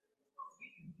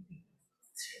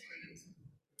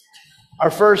Our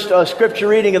first scripture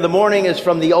reading of the morning is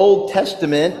from the Old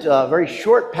Testament, a very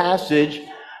short passage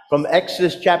from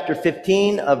Exodus chapter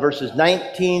 15, verses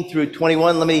 19 through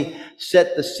 21. Let me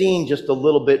set the scene just a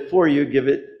little bit for you, give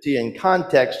it to you in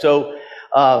context. So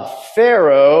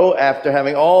Pharaoh, after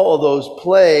having all of those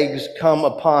plagues come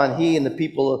upon he and the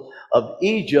people of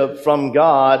Egypt from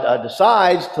God,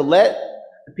 decides to let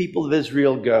the people of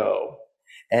Israel go.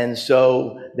 And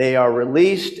so they are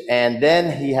released, and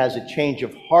then he has a change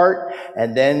of heart,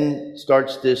 and then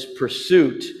starts this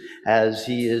pursuit as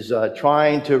he is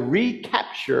trying to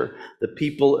recapture the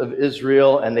people of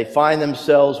Israel, and they find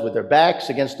themselves with their backs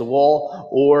against the wall,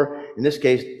 or in this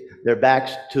case, their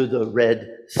backs to the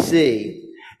Red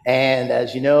Sea. And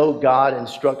as you know, God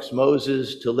instructs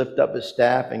Moses to lift up his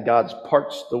staff, and God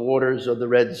parts the waters of the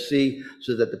Red Sea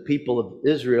so that the people of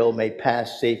Israel may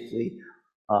pass safely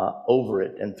over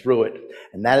it and through it.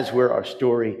 And that is where our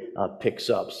story picks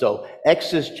up. So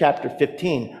Exodus chapter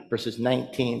 15, verses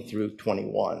 19 through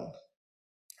 21.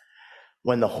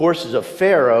 When the horses of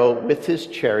Pharaoh with his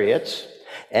chariots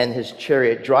and his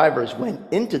chariot drivers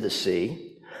went into the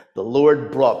sea, the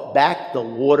Lord brought back the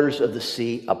waters of the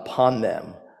sea upon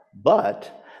them.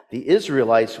 But the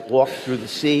Israelites walked through the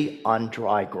sea on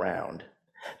dry ground.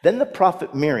 Then the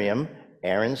prophet Miriam,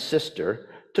 Aaron's sister,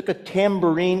 took a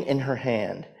tambourine in her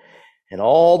hand, and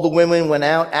all the women went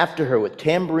out after her with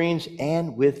tambourines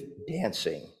and with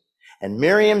dancing. And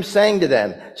Miriam sang to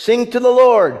them, "Sing to the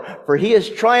Lord, for he has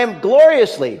triumphed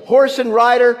gloriously. Horse and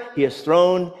rider he has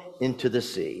thrown into the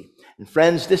sea." And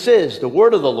friends, this is the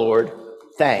word of the Lord.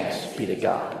 Thanks be to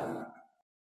God.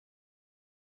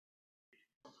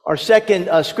 Our second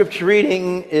scripture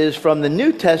reading is from the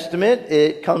New Testament.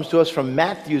 It comes to us from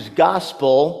Matthew's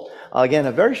Gospel. Again,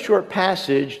 a very short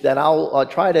passage that I'll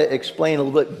try to explain a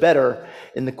little bit better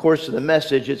in the course of the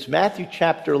message. It's Matthew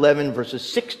chapter 11, verses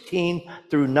 16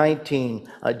 through 19.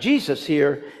 Jesus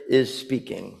here is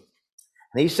speaking.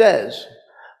 And he says,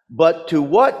 "But to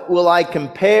what will I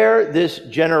compare this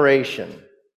generation?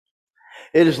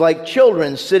 It is like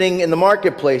children sitting in the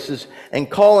marketplaces and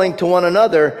calling to one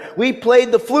another, 'We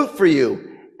played the flute for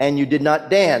you, and you did not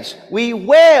dance. We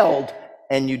wailed,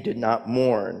 and you did not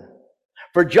mourn.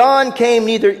 For John came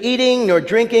neither eating nor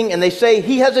drinking, and they say,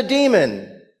 he has a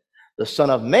demon. The Son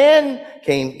of Man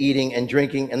came eating and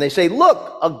drinking, and they say,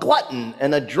 look, a glutton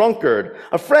and a drunkard,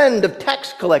 a friend of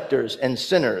tax collectors and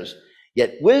sinners.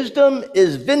 Yet wisdom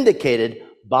is vindicated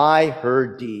by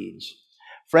her deeds."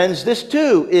 Friends, this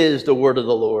too is the word of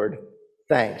the Lord.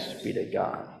 Thanks be to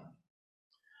God.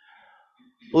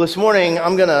 Well, this morning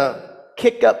I'm going to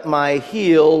kick up my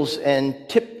heels and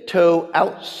tiptoe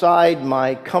outside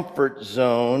my comfort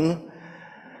zone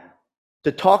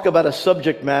to talk about a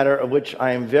subject matter of which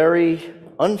I am very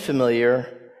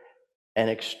unfamiliar and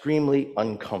extremely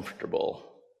uncomfortable: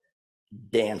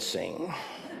 dancing.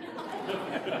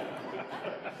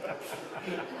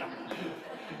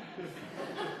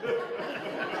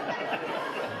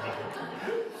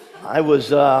 I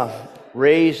was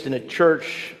raised in a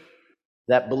church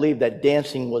that believed that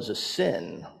dancing was a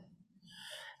sin.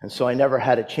 And so I never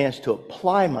had a chance to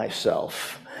apply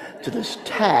myself to this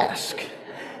task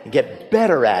and get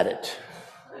better at it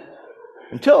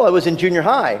until I was in junior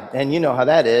high. And you know how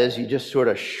that is. You just sort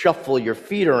of shuffle your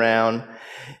feet around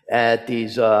at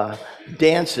these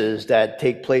dances that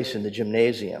take place in the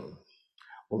gymnasium.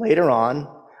 Well, later on,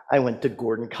 I went to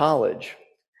Gordon College,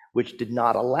 which did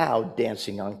not allow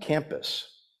dancing on campus.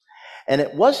 And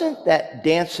it wasn't that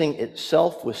dancing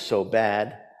itself was so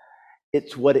bad,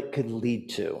 it's what it could lead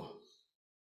to.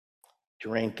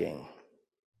 Drinking,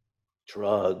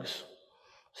 drugs,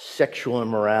 sexual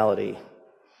immorality,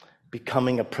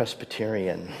 becoming a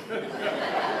Presbyterian.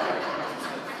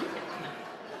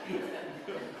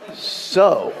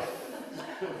 So,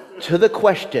 to the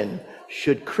question,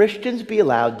 should Christians be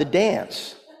allowed to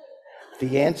dance?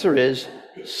 The answer is,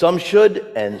 some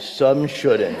should and some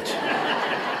shouldn't.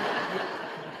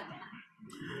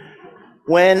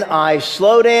 When I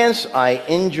slow dance, I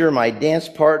injure my dance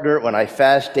partner. When I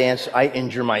fast dance, I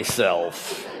injure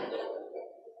myself.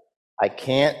 I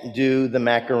can't do the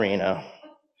Macarena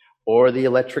or the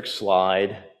electric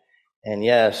slide. And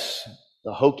yes,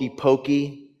 the hokey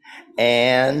pokey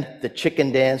and the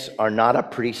chicken dance are not a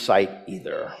pretty sight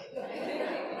either.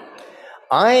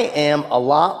 I am a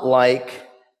lot like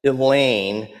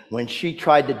Elaine when she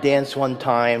tried to dance one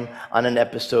time on an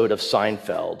episode of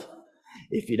Seinfeld.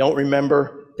 If you don't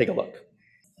remember, take a look.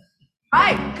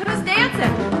 Right, who's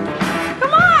dancing?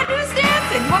 Come on, who's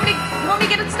dancing? You want me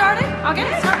to get it started? I'll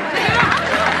get it started.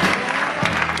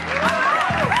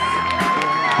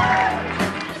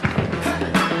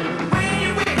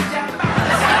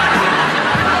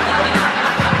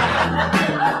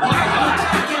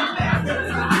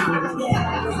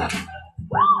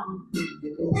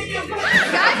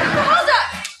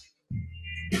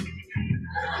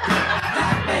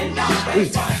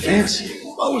 Sweet, fancy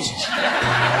Moses.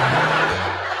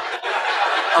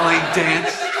 Elaine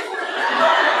dance.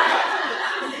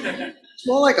 It's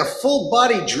more like a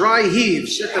full-body dry heave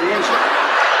set to music.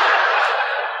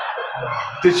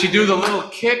 Did she do the little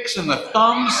kicks and the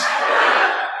thumbs?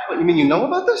 What, you mean you know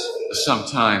about this?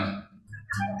 Sometime.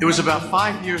 It was about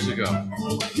 5 years ago.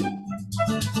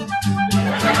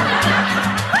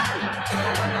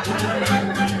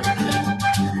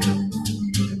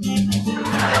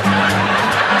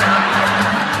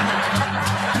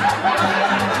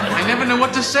 I never knew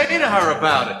what to say to her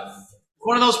about it.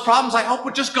 One of those problems I hope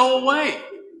would just go away.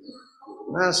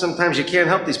 Well, sometimes you can't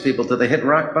help these people till they hit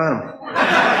rock bottom.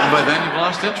 And by then you've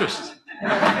lost interest.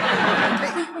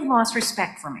 Completely lost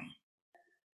respect for me.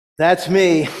 That's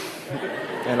me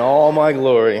in all my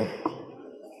glory.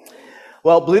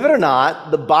 Well, believe it or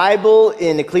not, the Bible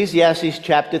in Ecclesiastes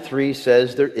chapter 3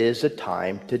 says there is a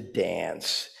time to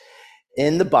dance.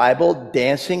 In the Bible,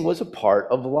 dancing was a part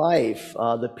of life.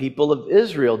 The people of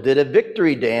Israel did a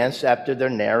victory dance after their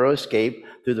narrow escape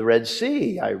through the Red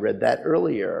Sea. I read that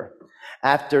earlier.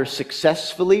 After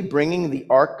successfully bringing the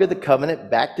Ark of the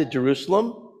Covenant back to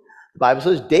Jerusalem, the Bible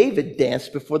says David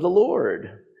danced before the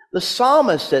Lord. The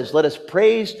psalmist says, let us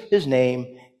praise his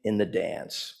name in the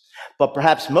dance. But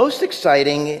perhaps most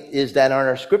exciting is that on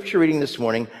our scripture reading this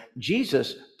morning,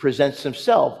 Jesus presents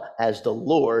himself as the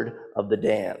Lord of the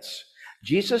dance.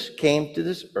 Jesus came to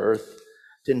this earth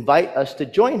to invite us to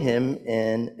join him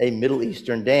in a Middle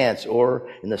Eastern dance, or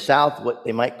in the South, what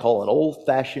they might call an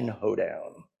old-fashioned hoedown.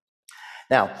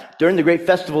 Now, during the great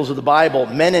festivals of the Bible,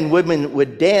 men and women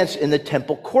would dance in the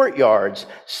temple courtyards,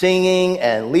 singing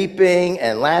and leaping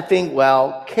and laughing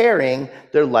while carrying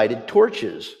their lighted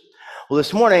torches. Well,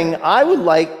 this morning, I would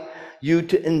like you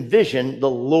to envision the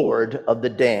Lord of the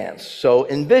dance. So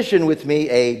envision with me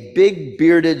a big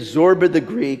bearded Zorba the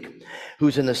Greek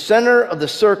who's in the center of the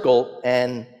circle,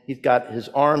 and he's got his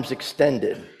arms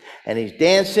extended. And he's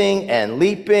dancing and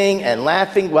leaping and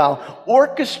laughing while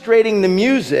orchestrating the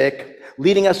music,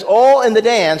 leading us all in the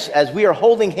dance as we are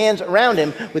holding hands around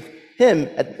him with him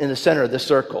in the center of the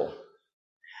circle.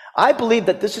 I believe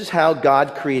that this is how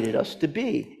God created us to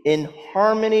be, in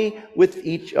harmony with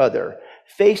each other,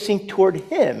 facing toward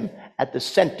him at the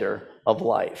center of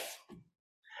life.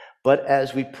 But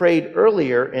as we prayed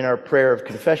earlier in our prayer of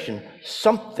confession,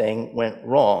 something went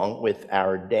wrong with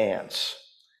our dance.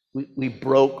 We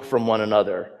broke from one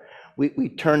another. We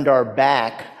turned our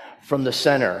back from the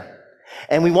center.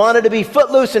 And we wanted to be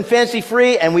footloose and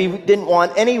fancy-free, and we didn't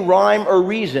want any rhyme or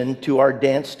reason to our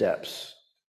dance steps.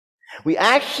 We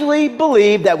actually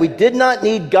believed that we did not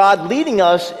need God leading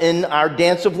us in our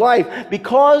dance of life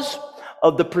because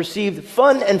of the perceived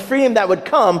fun and freedom that would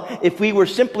come if we were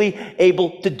simply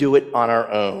able to do it on our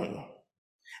own.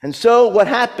 And so what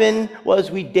happened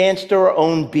was we danced to our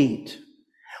own beat.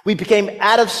 We became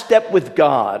out of step with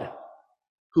God,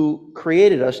 who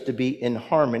created us to be in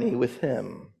harmony with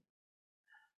him.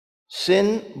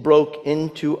 Sin broke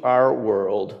into our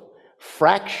world,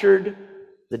 fractured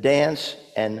the dance,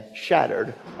 and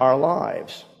shattered our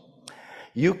lives.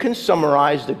 You can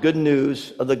summarize the good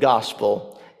news of the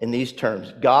gospel in these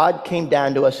terms. God came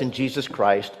down to us in Jesus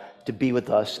Christ to be with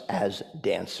us as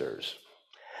dancers.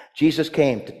 Jesus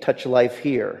came to touch life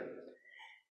here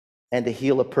and to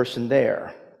heal a person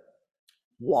there.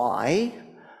 Why?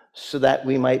 So that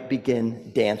we might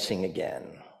begin dancing again.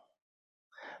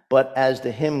 But as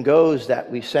the hymn goes that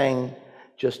we sang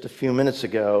just a few minutes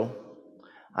ago,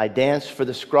 I danced for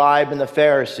the scribe and the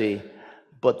Pharisee,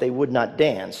 but they would not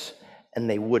dance, and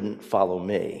they wouldn't follow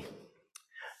me.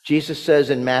 Jesus says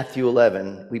in Matthew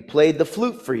 11, we played the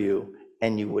flute for you,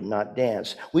 and you would not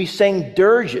dance. We sang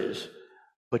dirges,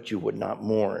 but you would not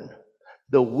mourn.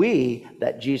 The we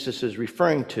that Jesus is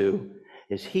referring to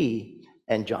is he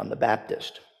and John the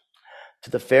Baptist. To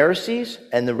the Pharisees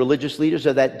and the religious leaders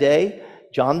of that day,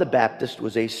 John the Baptist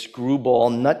was a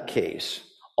screwball nutcase.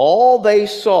 All they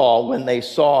saw when they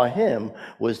saw him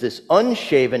was this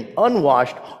unshaven,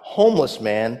 unwashed, homeless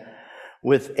man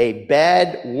with a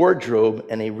bad wardrobe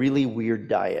and a really weird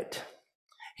diet.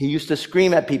 He used to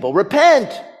scream at people,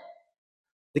 repent!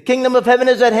 The kingdom of heaven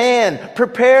is at hand.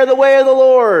 Prepare the way of the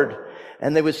Lord.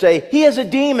 And they would say, he has a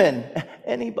demon.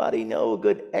 Anybody know a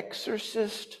good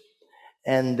exorcist?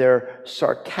 And their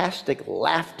sarcastic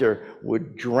laughter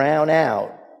would drown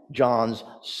out John's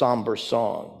somber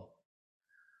song.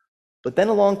 But then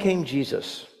along came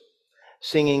Jesus,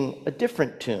 singing a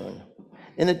different tune,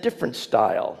 in a different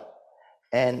style,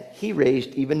 and he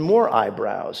raised even more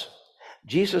eyebrows.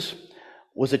 Jesus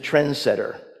was a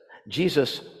trendsetter.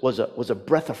 Jesus was a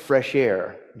breath of fresh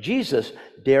air. Jesus,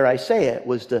 dare I say it,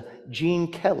 was the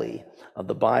Gene Kelly of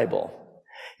the Bible.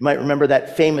 You might remember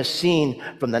that famous scene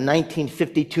from the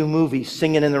 1952 movie,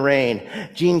 Singing in the Rain.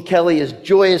 Gene Kelly is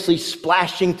joyously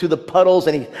splashing through the puddles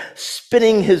and he's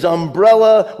spinning his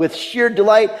umbrella with sheer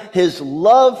delight, his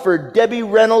love for Debbie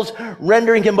Reynolds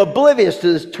rendering him oblivious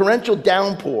to this torrential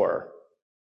downpour.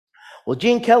 Well,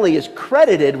 Gene Kelly is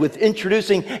credited with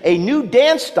introducing a new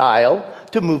dance style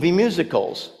to movie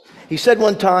musicals. He said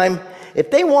one time, if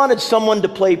they wanted someone to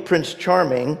play Prince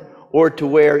Charming or to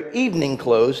wear evening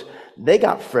clothes, they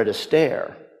got Fred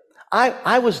Astaire.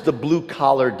 I was the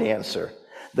blue-collar dancer,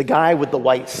 the guy with the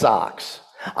white socks.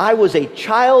 I was a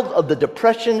child of the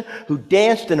Depression who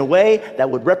danced in a way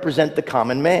that would represent the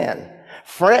common man.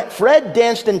 Fred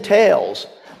danced in tails,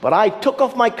 but I took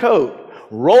off my coat,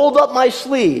 rolled up my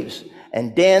sleeves,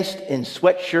 and danced in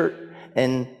sweatshirt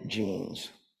and jeans.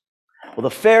 Well,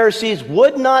 the Pharisees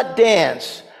would not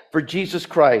dance for Jesus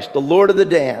Christ, the Lord of the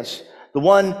dance, the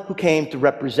one who came to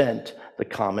represent the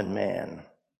common man.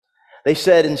 They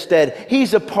said instead,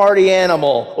 he's a party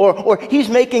animal, or he's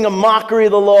making a mockery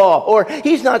of the law, or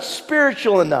he's not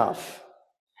spiritual enough.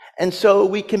 And so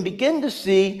we can begin to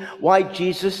see why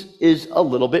Jesus is a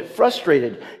little bit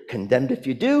frustrated. Condemned if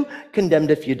you do,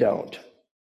 condemned if you don't.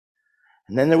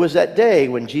 And then there was that day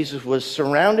when Jesus was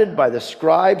surrounded by the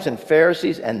scribes and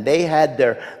Pharisees, and they had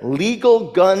their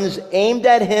legal guns aimed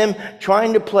at him,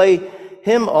 trying to play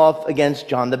him off against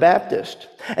John the Baptist.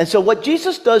 And so what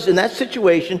Jesus does in that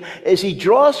situation is he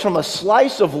draws from a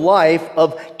slice of life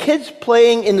of kids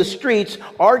playing in the streets,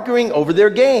 arguing over their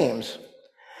games.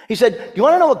 He said, do you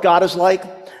want to know what God is like?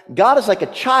 God is like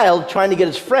a child trying to get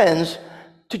his friends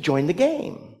to join the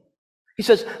game. He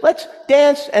says, let's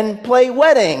dance and play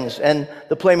weddings. And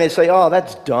the playmates say, oh,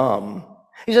 that's dumb.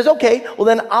 He says, okay, well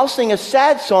then I'll sing a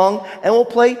sad song and we'll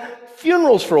play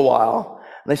funerals for a while.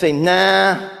 And they say,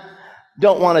 nah,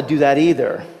 don't want to do that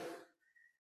either.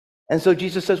 And so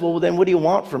Jesus says, well, then what do you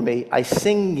want from me? I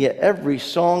sing you every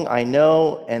song I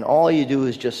know, and all you do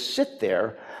is just sit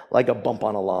there like a bump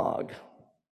on a log.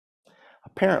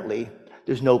 Apparently,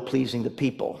 there's no pleasing the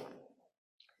people.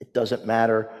 It doesn't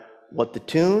matter what the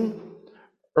tune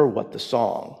or what the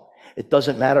song. It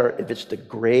doesn't matter if it's the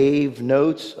grave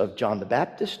notes of John the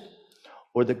Baptist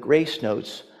or the grace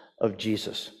notes of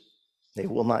Jesus. They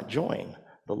will not join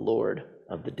the Lord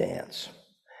of the dance.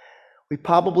 We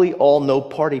probably all know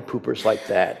party poopers like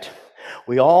that.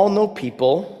 We all know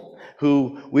people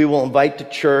who we will invite to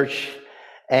church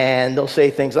and they'll say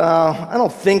things, oh, I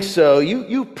don't think so.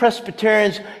 You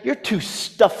Presbyterians, you're too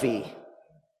stuffy.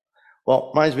 Well,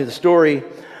 it reminds me of the story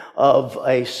of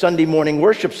a Sunday morning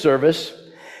worship service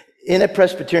in a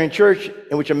Presbyterian church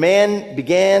in which a man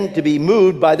began to be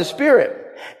moved by the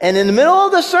Spirit. And in the middle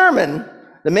of the sermon,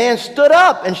 the man stood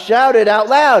up and shouted out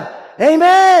loud,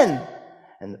 Amen!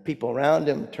 And the people around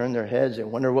him turned their heads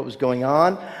and wondered what was going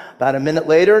on. About a minute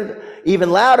later, even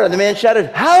louder, the man shouted,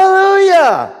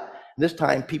 Hallelujah! And this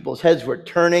time, people's heads were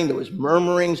turning. There was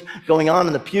murmurings going on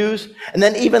in the pews. And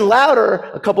then even louder,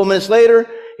 a couple minutes later,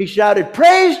 he shouted,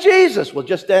 Praise Jesus! Well,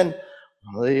 just then,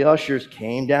 one of the ushers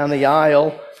came down the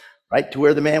aisle right to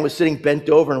where the man was sitting bent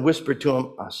over and whispered to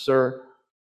him, Sir,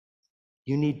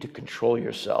 you need to control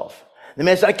yourself. And the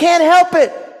man said, I can't help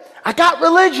it. I got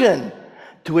religion.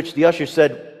 To which the usher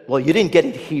said, well, you didn't get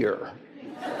it here.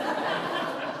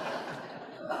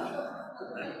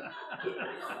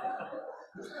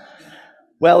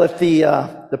 Well, if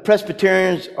the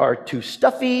Presbyterians are too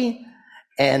stuffy,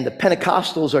 and the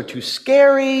Pentecostals are too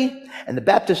scary, and the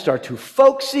Baptists are too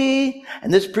folksy,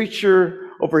 and this preacher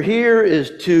over here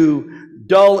is too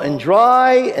dull and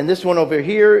dry, and this one over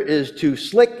here is too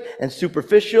slick and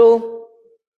superficial,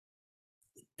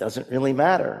 it doesn't really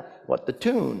matter what the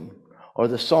tune or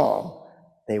the song,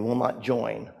 they will not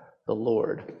join the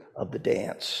Lord of the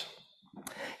dance.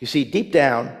 You see, deep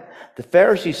down, the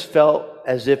Pharisees felt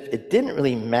as if it didn't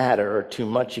really matter too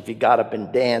much if you got up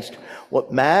and danced.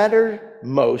 What mattered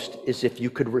most is if you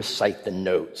could recite the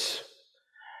notes.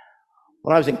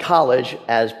 When I was in college,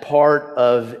 as part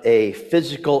of a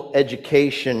physical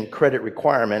education credit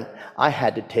requirement, I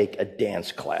had to take a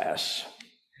dance class.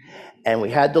 And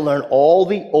we had to learn all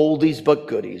the oldies but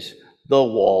goodies, the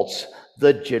waltz,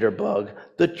 the jitterbug,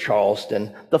 the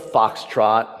Charleston, the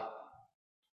foxtrot,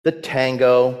 the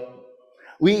tango.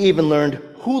 We even learned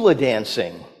hula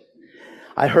dancing.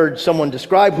 I heard someone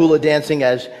describe hula dancing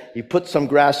as you put some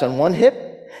grass on one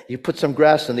hip, you put some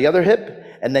grass on the other hip,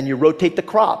 and then you rotate the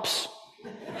crops.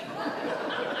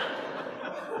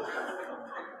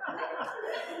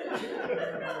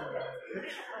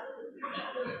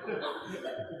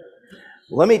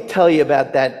 Let me tell you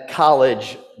about that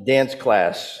college dance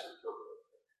class.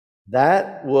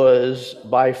 That was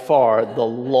by far the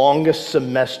longest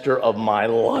semester of my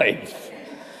life.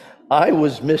 I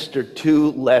was Mr.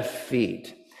 Two Left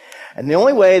Feet. And the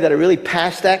only way that I really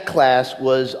passed that class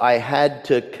was I had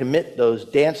to commit those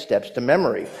dance steps to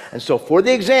memory. And so for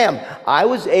the exam, I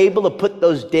was able to put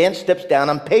those dance steps down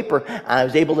on paper, and I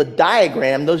was able to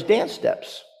diagram those dance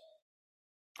steps.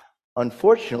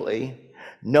 Unfortunately,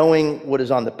 knowing what is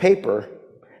on the paper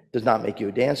does not make you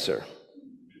a dancer.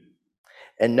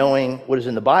 And knowing what is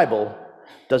in the Bible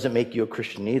doesn't make you a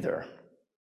Christian either.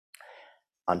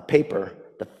 On paper,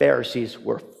 the Pharisees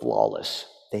were flawless.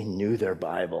 They knew their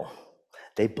Bible.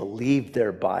 They believed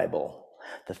their Bible.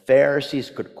 The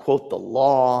Pharisees could quote the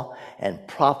law and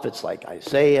prophets like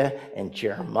Isaiah and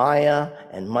Jeremiah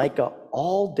and Micah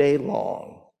all day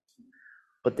long.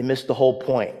 But they missed the whole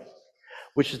point,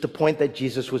 which is the point that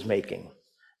Jesus was making.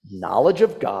 Knowledge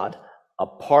of God,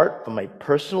 apart from a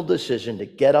personal decision to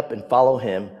get up and follow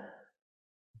him,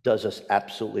 does us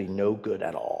absolutely no good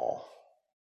at all.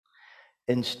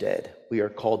 Instead, we are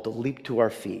called to leap to our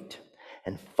feet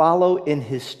and follow in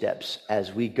his steps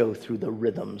as we go through the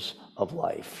rhythms of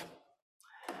life.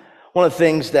 One of the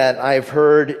things that I've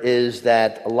heard is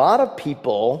that a lot of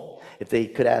people, if they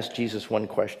could ask Jesus one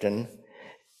question,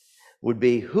 would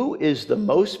be, who is the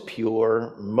most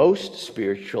pure, most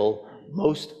spiritual,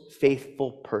 most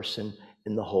faithful person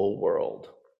in the whole world?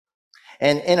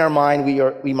 And in our mind,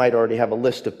 we might already have a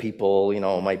list of people. It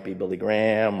might be Billy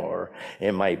Graham, or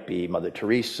it might be Mother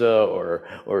Teresa,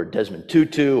 or Desmond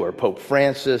Tutu, or Pope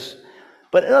Francis.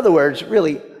 But in other words,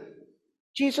 really,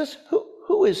 Jesus,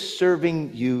 who is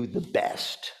serving you the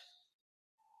best?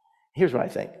 Here's what I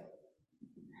think.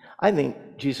 I think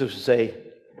Jesus would say,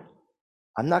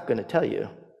 I'm not going to tell you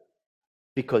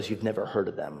because you've never heard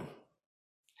of them.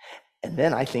 And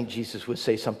then I think Jesus would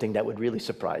say something that would really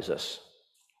surprise us.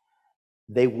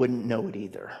 They wouldn't know it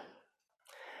either,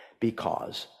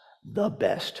 because the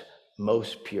best,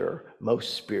 most pure,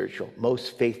 most spiritual,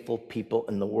 most faithful people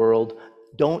in the world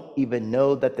don't even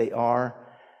know that they are,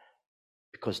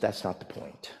 because that's not the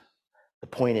point. The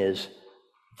point is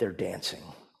they're dancing.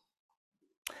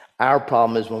 Our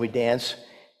problem is when we dance,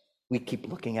 we keep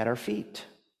looking at our feet.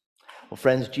 Well,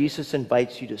 friends, Jesus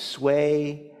invites you to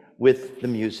sway with the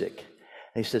music.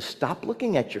 And he says, stop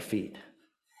looking at your feet.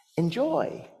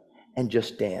 Enjoy. And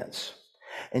just dance.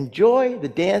 Enjoy the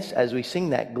dance as we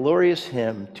sing that glorious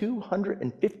hymn,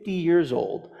 250 years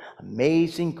old.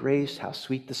 Amazing grace, how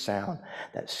sweet the sound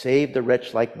that saved a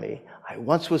wretch like me. I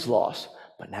once was lost,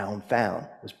 but now I'm found.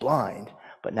 Was blind,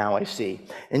 but now I see.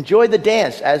 Enjoy the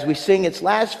dance as we sing its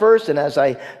last verse and as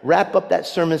I wrap up that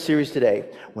sermon series today.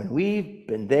 When we've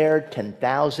been there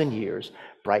 10,000 years,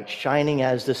 bright shining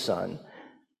as the sun,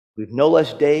 we've no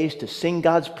less days to sing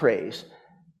God's praise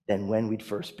than when we'd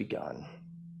first begun.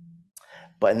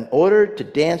 But in order to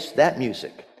dance that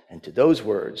music and to those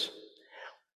words,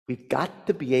 we've got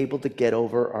to be able to get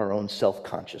over our own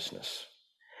self-consciousness.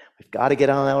 We've got to get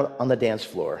out on the dance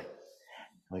floor.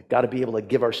 We've got to be able to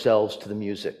give ourselves to the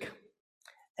music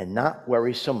and not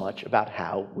worry so much about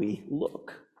how we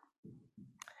look.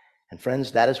 And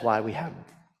friends, that is why we have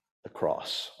the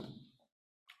cross.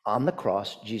 On the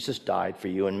cross, Jesus died for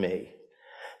you and me.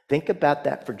 Think about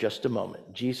that for just a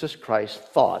moment. Jesus Christ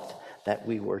thought that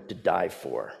we were to die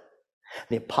for.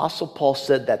 The Apostle Paul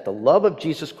said that the love of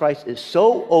Jesus Christ is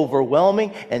so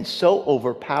overwhelming and so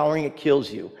overpowering it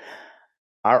kills you.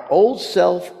 Our old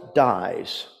self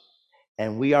dies,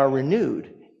 and we are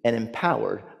renewed and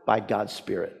empowered by God's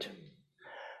Spirit.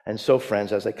 And so,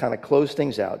 friends, as I kind of close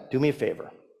things out, do me a favor.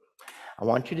 I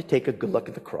want you to take a good look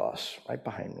at the cross right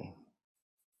behind me.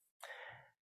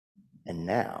 And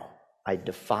now, I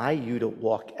defy you to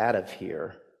walk out of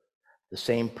here the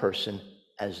same person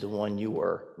as the one you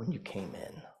were when you came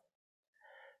in.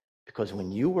 Because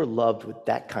when you were loved with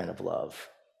that kind of love,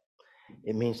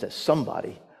 it means that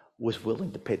somebody was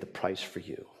willing to pay the price for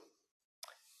you.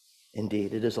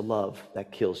 Indeed, it is a love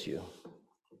that kills you.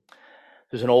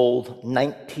 There's an old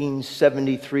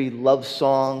 1973 love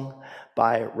song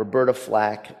by Roberta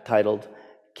Flack titled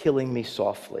 "Killing Me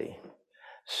Softly."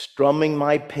 Strumming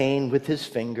my pain with his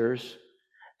fingers,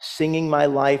 singing my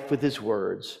life with his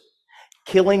words,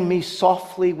 killing me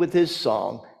softly with his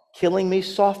song, killing me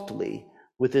softly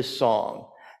with his song,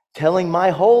 telling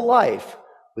my whole life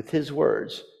with his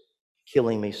words,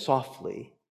 killing me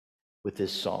softly with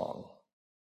his song.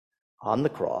 On the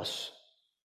cross,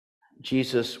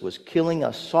 Jesus was killing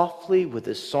us softly with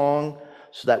his song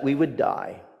so that we would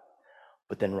die,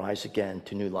 but then rise again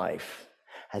to new life.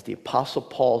 As the Apostle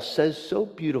Paul says so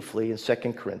beautifully in 2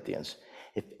 Corinthians,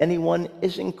 If anyone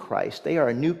is in Christ, they are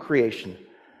a new creation.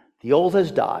 The old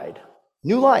has died.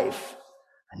 New life,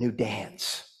 a new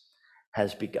dance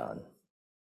has begun.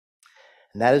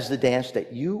 And that is the dance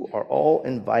that you are all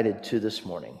invited to this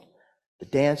morning, the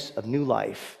dance of new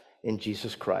life in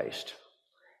Jesus Christ.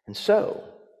 And so,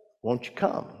 won't you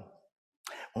come?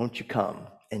 Won't you come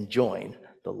and join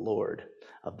the Lord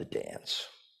of the dance?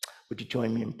 Would you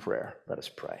join me in prayer? Let us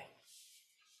pray.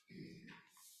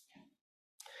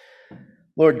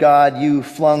 Lord God, you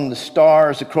flung the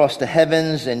stars across the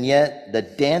heavens, and yet the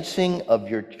dancing of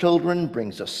your children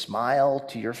brings a smile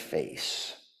to your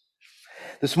face.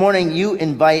 This morning, you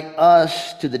invite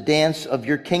us to the dance of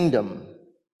your kingdom.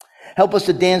 Help us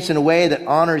to dance in a way that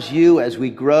honors you as we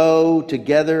grow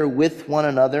together with one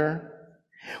another.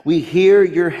 We hear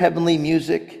your heavenly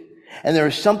music, and there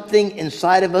is something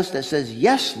inside of us that says,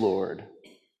 yes, Lord.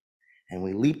 And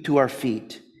we leap to our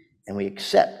feet, and we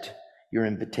accept your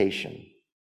invitation.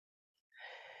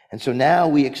 And so now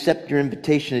we accept your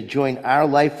invitation to join our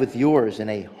life with yours in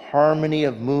a harmony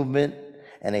of movement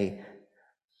and a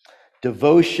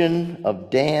devotion of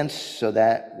dance, so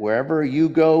that wherever you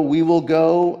go, we will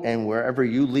go, and wherever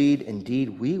you lead,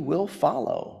 indeed, we will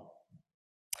follow.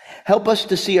 Help us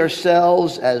to see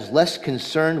ourselves as less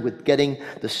concerned with getting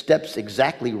the steps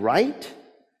exactly right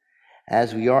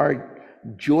as we are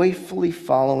joyfully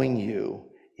following you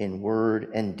in word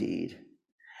and deed.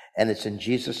 And it's in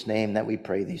Jesus' name that we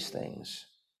pray these things.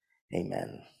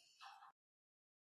 Amen.